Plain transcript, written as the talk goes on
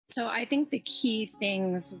So I think the key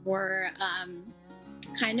things were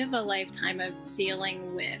kind of a lifetime of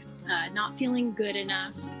dealing with not feeling good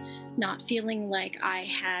enough, not feeling like I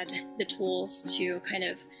had the tools to kind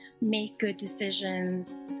of make good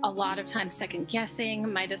decisions, a lot of times second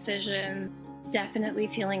guessing my decision, definitely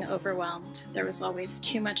feeling overwhelmed. There was always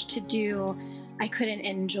too much to do. I couldn't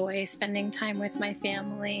enjoy spending time with my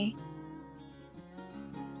family.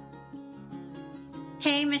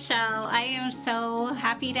 Hey, Michelle, I am so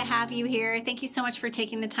happy to have you here. Thank you so much for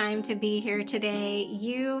taking the time to be here today.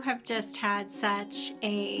 You have just had such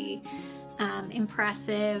a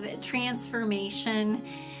impressive transformation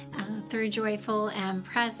through Joyful and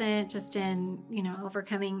Present, just in,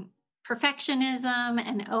 overcoming perfectionism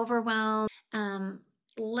and overwhelm.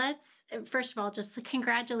 Let's, first of all, just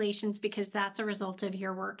congratulations, because that's a result of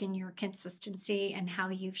your work and your consistency and how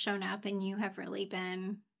you've shown up, and you have really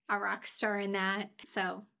been a rock star in that.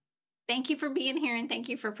 So thank you for being here, and thank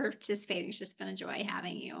you for participating. It's just been a joy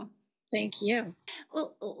having you. Thank you.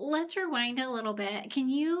 Well, let's rewind a little bit. Can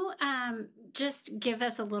you just give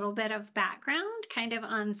us a little bit of background kind of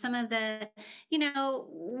on some of the,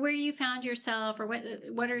 where you found yourself, or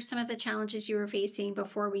what are some of the challenges you were facing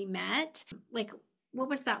before we met? Like, what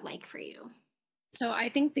was that like for you? So I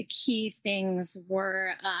think the key things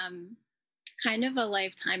were kind of a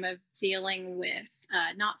lifetime of dealing with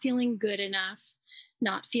not feeling good enough,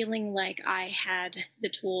 not feeling like I had the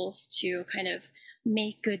tools to kind of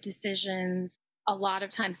make good decisions, a lot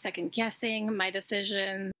of times second guessing my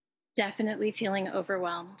decision, definitely feeling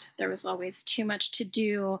overwhelmed. There was always too much to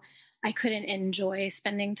do. I couldn't enjoy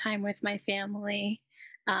spending time with my family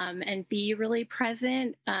and be really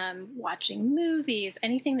present, watching movies,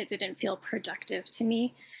 anything that didn't feel productive to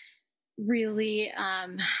me. Really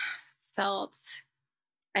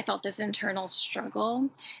I felt this internal struggle,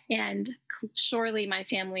 and surely my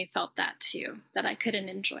family felt that too, that I couldn't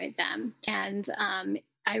enjoy them. And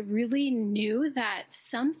I really knew that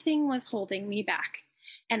something was holding me back.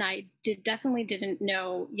 And I definitely didn't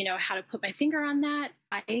know, how to put my finger on that.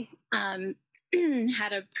 I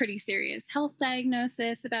had a pretty serious health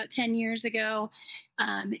diagnosis about 10 years ago.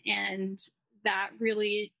 And that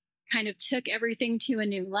really kind of took everything to a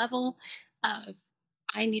new level of,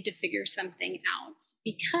 I need to figure something out,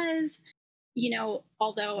 because,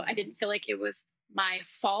 although I didn't feel like it was my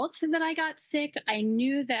fault that I got sick, I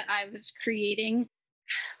knew that I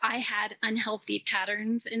had unhealthy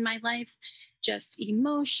patterns in my life, just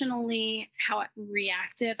emotionally, how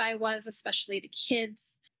reactive I was, especially to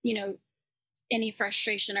kids, any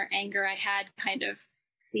frustration or anger I had kind of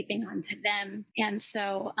seeping onto them. And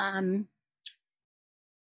so,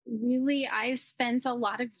 really, I've spent a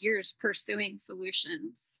lot of years pursuing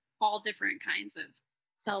solutions, all different kinds of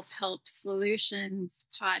self-help solutions,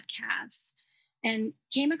 podcasts, and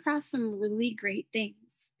came across some really great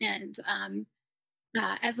things. And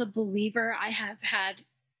as a believer, I have had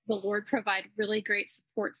the Lord provide really great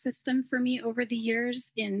support system for me over the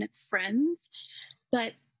years in friends,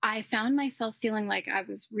 but I found myself feeling like I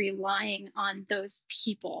was relying on those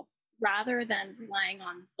people rather than relying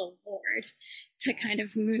on the Lord to kind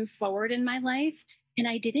of move forward in my life. And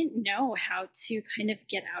I didn't know how to kind of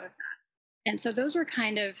get out of that. And so those were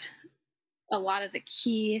kind of a lot of the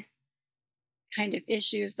key kind of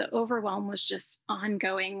issues. The overwhelm was just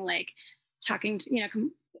ongoing, like talking to,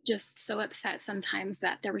 just so upset sometimes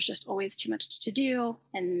that there was just always too much to do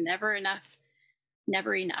and never enough.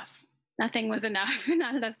 Nothing was enough,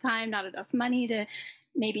 not enough time, not enough money to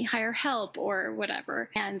maybe hire help or whatever.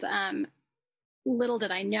 And little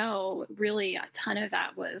did I know, really a ton of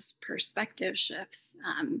that was perspective shifts,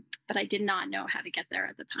 but I did not know how to get there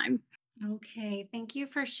at the time. Okay, thank you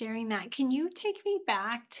for sharing that. Can you take me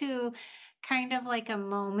back to kind of like a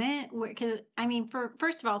moment where,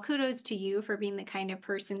 first of all, kudos to you for being the kind of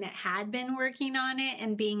person that had been working on it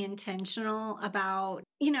and being intentional about,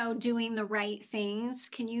 doing the right things.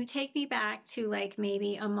 Can you take me back to like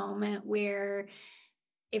maybe a moment where,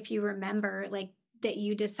 if you remember, like that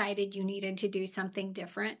you decided you needed to do something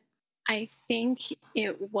different? I think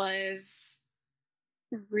it was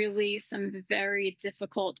really some very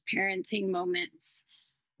difficult parenting moments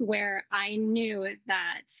where I knew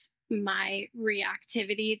that my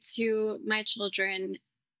reactivity to my children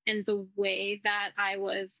and the way that I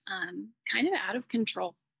was kind of out of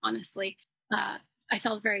control, honestly, I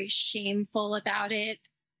felt very shameful about it.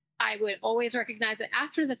 I would always recognize it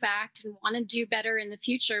after the fact and want to do better in the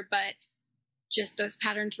future, but just those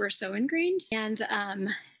patterns were so ingrained.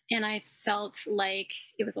 And I felt like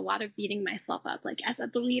it was a lot of beating myself up. Like, as a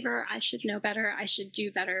believer, I should know better. I should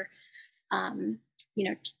do better,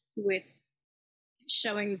 with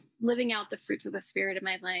living out the fruits of the Spirit in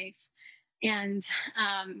my life. And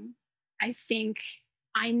I think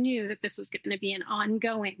I knew that this was going to be an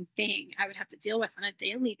ongoing thing I would have to deal with on a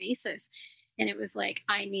daily basis. And it was like,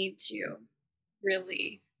 I need to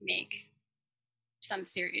really make some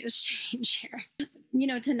serious change here,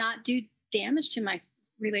 to not do damage to my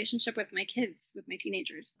relationship with my kids, with my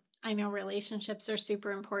teenagers. I know relationships are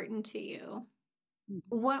super important to you.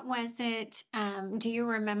 Mm-hmm. What was it? Do you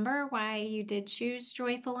remember why you did choose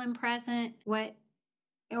joyful and present?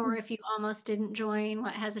 Or if you almost didn't join,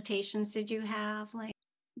 what hesitations did you have? Like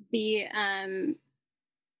the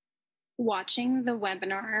watching the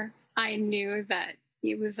webinar, I knew that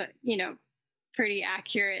it was, pretty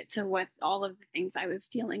accurate to what all of the things I was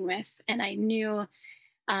dealing with. And I knew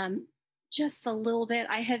just a little bit,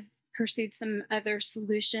 I had pursued some other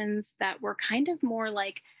solutions that were kind of more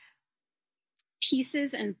like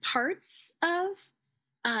pieces and parts of,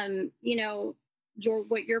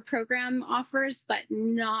 what your program offers, but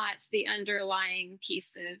not the underlying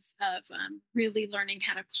pieces of really learning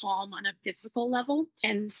how to calm on a physical level.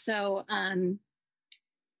 And so,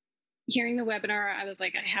 hearing the webinar, I was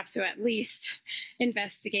like, I have to at least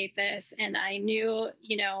investigate this. And I knew,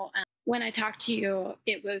 when I talked to you,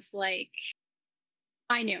 it was like,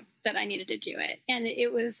 I knew that I needed to do it. And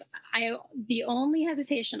the only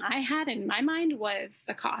hesitation I had in my mind was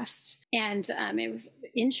the cost. And it was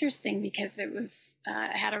interesting because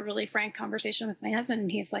I had a really frank conversation with my husband.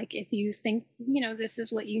 And he's like, if you think, this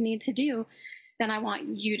is what you need to do, then I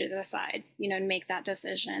want you to decide, and make that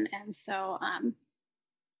decision. And so,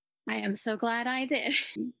 I am so glad I did.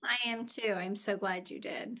 I am too. I'm so glad you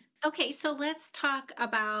did. Okay, so let's talk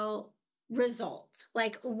about results.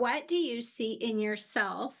 Like, what do you see in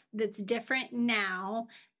yourself that's different now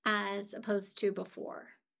as opposed to before?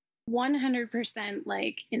 100%.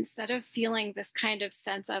 Like, instead of feeling this kind of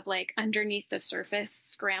sense of like underneath the surface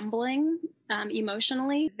scrambling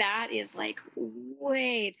emotionally, that is like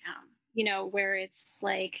way down, where it's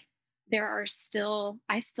like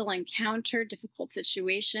I still encounter difficult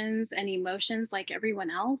situations and emotions like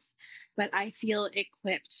everyone else, but I feel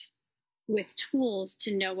equipped with tools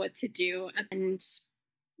to know what to do. And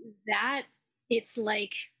that it's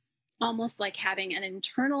like almost like having an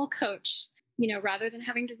internal coach, rather than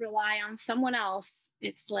having to rely on someone else.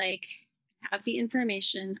 It's like have the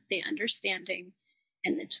information, the understanding,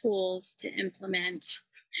 and the tools to implement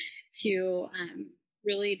to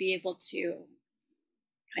really be able to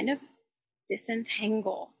kind of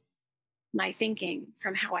disentangle my thinking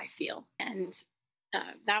from how I feel. And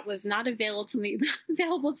that was not available to me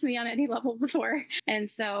on any level before. And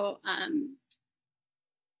so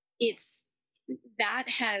that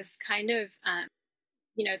has kind of,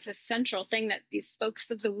 it's a central thing that these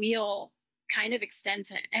spokes of the wheel kind of extend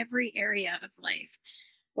to every area of life,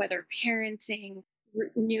 whether parenting,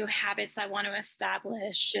 new habits I want to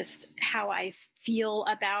establish, just how I feel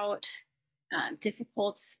about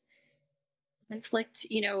difficult conflict,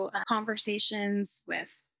 conversations with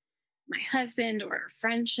my husband or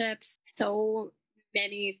friendships, so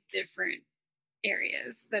many different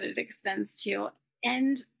areas that it extends to.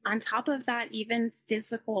 And on top of that, even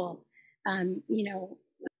physical,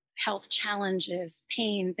 health challenges,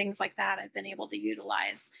 pain, things like that. I've been able to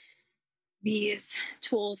utilize these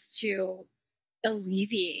tools to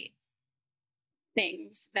alleviate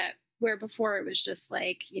things that where before it was just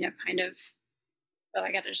like, kind of, oh,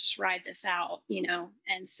 I got to just ride this out,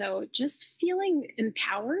 And so just feeling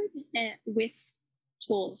empowered with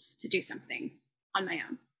tools to do something on my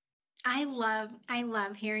own. I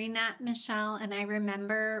love hearing that, Michelle. And I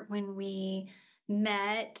remember when we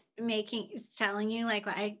met telling you like,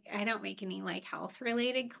 I don't make any like health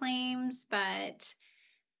related claims, but,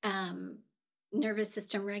 nervous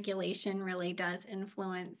system regulation really does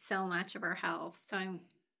influence so much of our health. So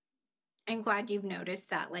I'm glad you've noticed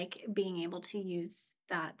that, like being able to use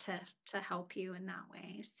that to help you in that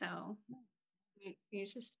way. So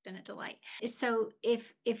you've just been a delight. So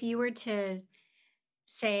if you were to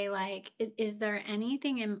say like, is there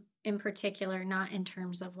anything in particular, not in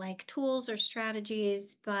terms of like tools or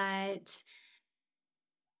strategies, but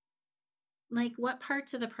like what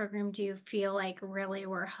parts of the program do you feel like really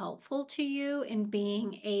were helpful to you in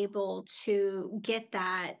being able to get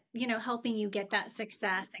that, helping you get that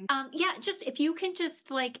success? And yeah, just if you can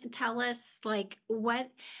just like tell us like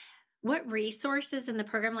what resources in the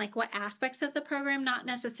program, like what aspects of the program, not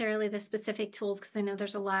necessarily the specific tools, because I know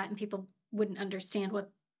there's a lot and people wouldn't understand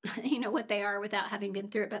what what they are without having been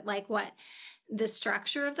through it, but like what the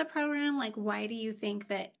structure of the program, like why do you think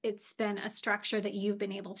that it's been a structure that you've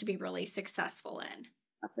been able to be really successful in?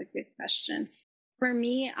 That's a good question. For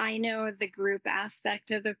me, I know the group aspect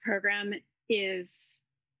of the program is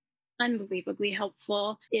unbelievably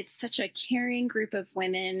helpful. It's such a caring group of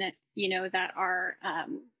women, that are,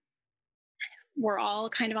 we're all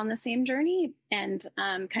kind of on the same journey and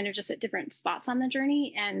kind of just at different spots on the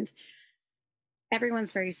journey. And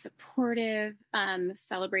everyone's very supportive,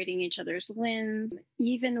 celebrating each other's wins.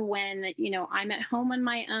 Even when, I'm at home on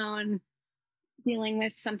my own dealing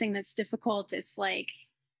with something that's difficult, it's like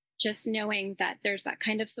just knowing that there's that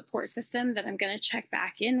kind of support system that I'm going to check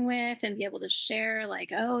back in with and be able to share,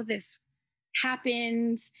 like, oh, this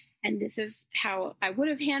happened and this is how I would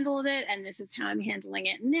have handled it and this is how I'm handling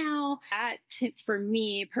it now. That, for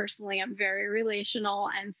me personally, I'm very relational,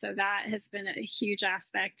 and so that has been a huge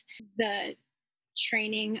aspect. The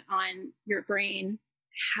training on your brain,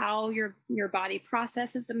 how your body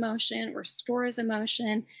processes emotion or stores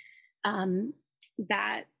emotion,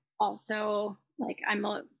 that also, like, I'm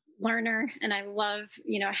a learner and I love,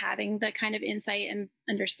 having the kind of insight and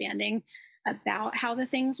understanding about how the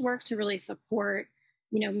things work to really support,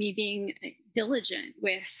 me being diligent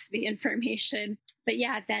with the information. But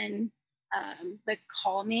yeah, then the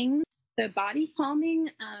body calming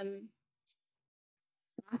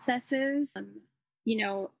processes,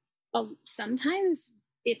 sometimes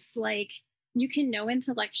it's like you can know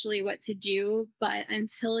intellectually what to do, but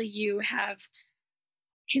until you have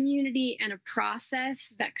community and a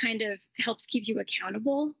process that kind of helps keep you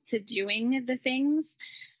accountable to doing the things,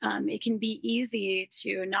 it can be easy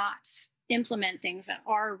to not implement things that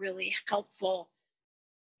are really helpful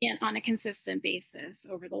on a consistent basis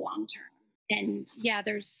over the long term. And yeah,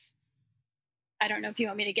 I don't know if you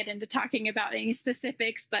want me to get into talking about any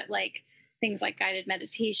specifics, but like things like guided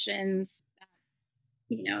meditations,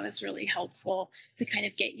 it's really helpful to kind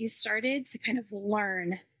of get you started to kind of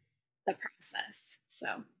learn the process. So,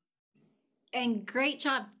 and great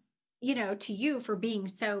job, to you for being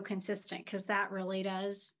so consistent, because that really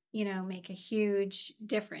does, make a huge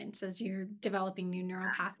difference as you're developing new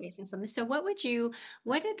neural pathways and something. So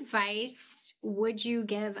what advice would you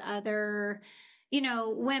give other,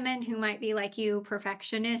 women who might be like you,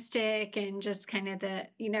 perfectionistic and just kind of the,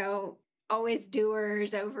 always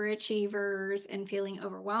doers, overachievers, and feeling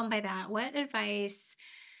overwhelmed by that? What advice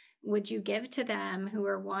would you give to them who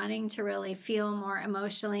are wanting to really feel more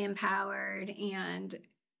emotionally empowered and,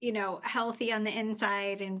 healthy on the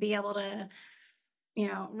inside and be able to,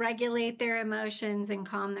 regulate their emotions and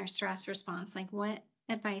calm their stress response? Like, what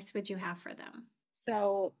advice would you have for them?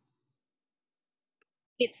 So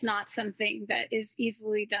it's not something that is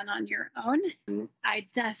easily done on your own. I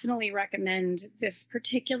definitely recommend this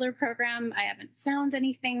particular program. I haven't found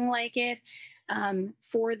anything like it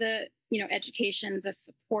for the education, the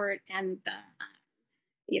support, and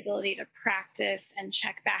the ability to practice and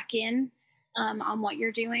check back in on what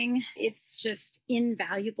you're doing. It's just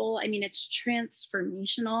invaluable. I mean, it's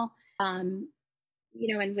transformational.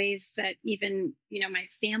 In ways that even my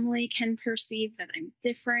family can perceive that I'm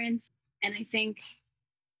different. And I think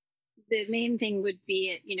the main thing would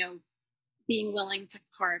be, being willing to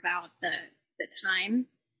carve out the time,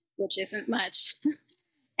 which isn't much,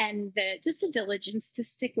 and just the diligence to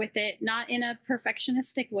stick with it, not in a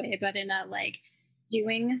perfectionistic way, but in a like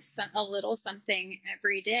doing a little something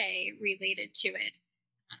every day related to it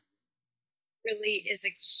really is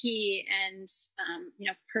a key. And,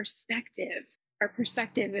 perspective. Our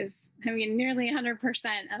perspective is, nearly 100%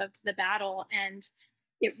 of the battle. And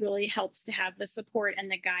it really helps to have the support and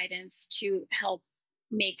the guidance to help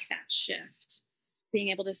make that shift, being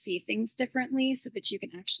able to see things differently so that you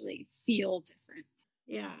can actually feel different.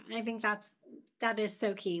 Yeah, I think that is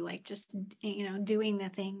so key. Like just, doing the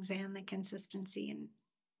things and the consistency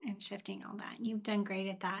and shifting all that. You've done great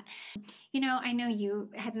at that. I know you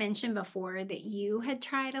had mentioned before that you had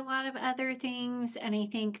tried a lot of other things. And I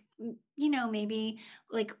think, maybe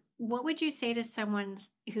like, what would you say to someone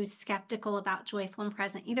who's skeptical about joyful and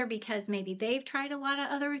present, either because maybe they've tried a lot of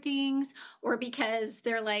other things or because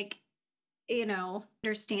they're like,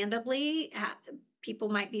 understandably, people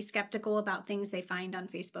might be skeptical about things they find on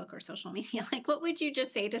Facebook or social media. Like, what would you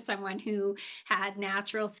just say to someone who had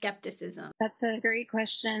natural skepticism? That's a great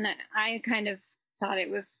question. I kind of thought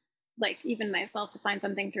it was like even myself to find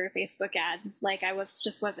something through a Facebook ad. Like I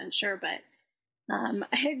wasn't sure, but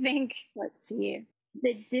I think, let's see.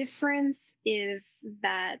 The difference is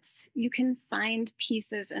that you can find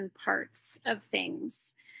pieces and parts of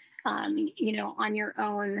things, on your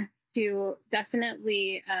own to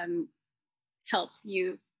definitely help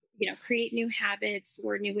you, create new habits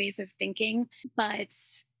or new ways of thinking. But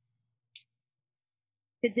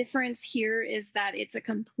the difference here is that it's a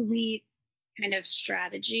complete kind of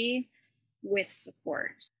strategy with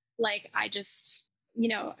support. Like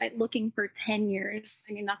looking for 10 years.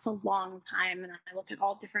 I mean, that's a long time. And I looked at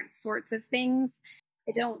all different sorts of things.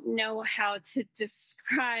 I don't know how to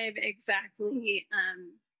describe exactly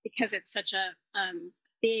because it's such a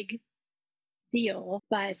big deal,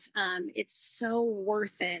 but it's so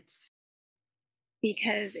worth it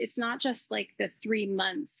because it's not just like the 3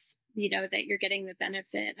 months, that you're getting the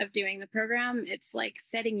benefit of doing the program. It's like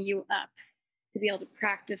setting you up to be able to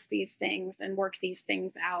practice these things and work these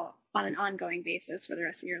things out on an ongoing basis for the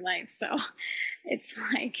rest of your life. So it's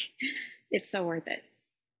like, it's so worth it.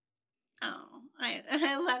 Oh,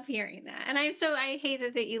 I love hearing that. And I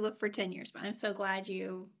hate that you look for 10 years, but I'm so glad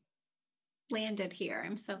you landed here.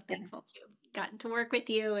 I'm so thankful to have gotten to work with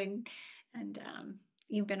you and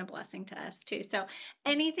you've been a blessing to us too. So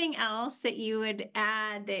anything else that you would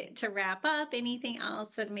add to wrap up? Anything else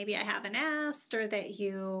that maybe I haven't asked or that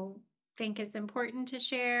you think is important to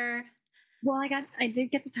share? Well, I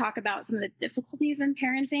did get to talk about some of the difficulties in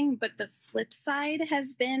parenting, but the flip side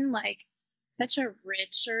has been like such a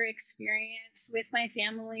richer experience with my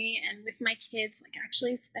family and with my kids, like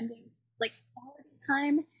actually spending like quality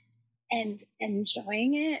time and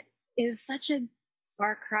enjoying it is such a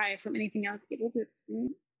far cry from anything I was able to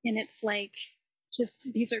experience. And it's like,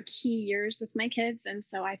 just these are key years with my kids. And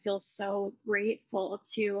so I feel so grateful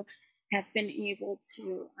to have been able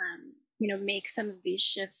to, make some of these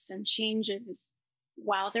shifts and changes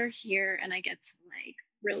while they're here. And I get to like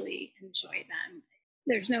really enjoy them.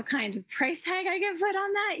 There's no kind of price tag I can put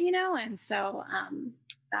on that, and so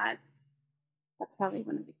that's probably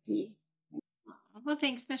one of the key. Well,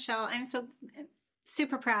 thanks, Michelle. I'm so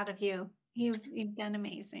super proud of you. You've done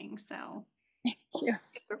amazing. So thank you.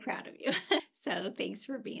 Super proud of you. So thanks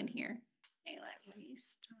for being here.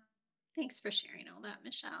 Thanks for sharing all that,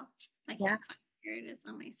 Michelle. I can't find it. Here it is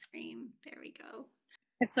on my screen. There we go.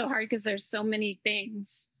 It's so hard because there's so many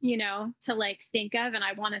things, to like think of, and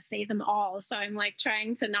I want to say them all. So I'm like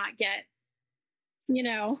trying to not get,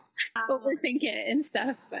 overthink it and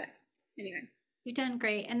stuff. But anyway. You've done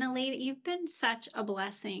great. And you've been such a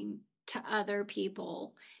blessing to other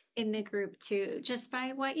people in the group too, just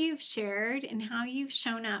by what you've shared and how you've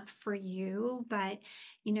shown up for you. But,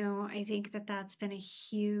 I think that that's been a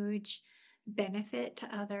huge benefit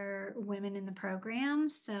to other women in the program.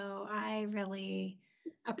 So I really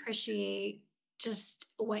appreciate just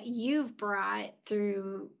what you've brought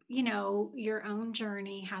through, your own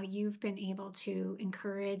journey, how you've been able to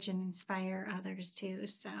encourage and inspire others too.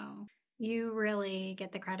 So you really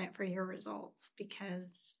get the credit for your results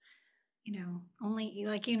because, only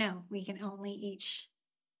we can only each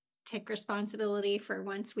take responsibility for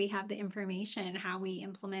once we have the information, how we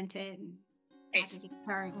implement it and add it into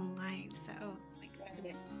our own lives. So it's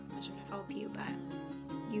going to help you,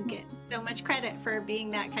 but you get so much credit for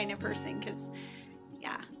being that kind of person because,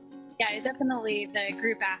 definitely the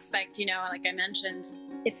group aspect, like I mentioned,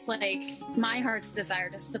 it's like my heart's desire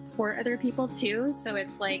to support other people too. So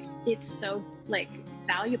it's like, it's so like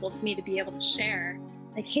valuable to me to be able to share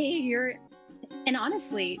like, hey, and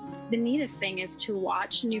honestly, the neatest thing is to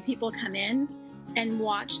watch new people come in and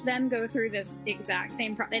watch them go through this exact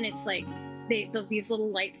same and it's like these little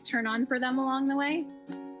lights turn on for them along the way.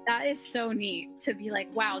 That is so neat to be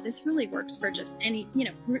like, wow, this really works for just any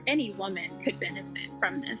woman could benefit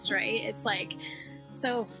from this, right? It's like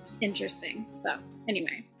so interesting. So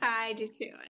anyway, I do too.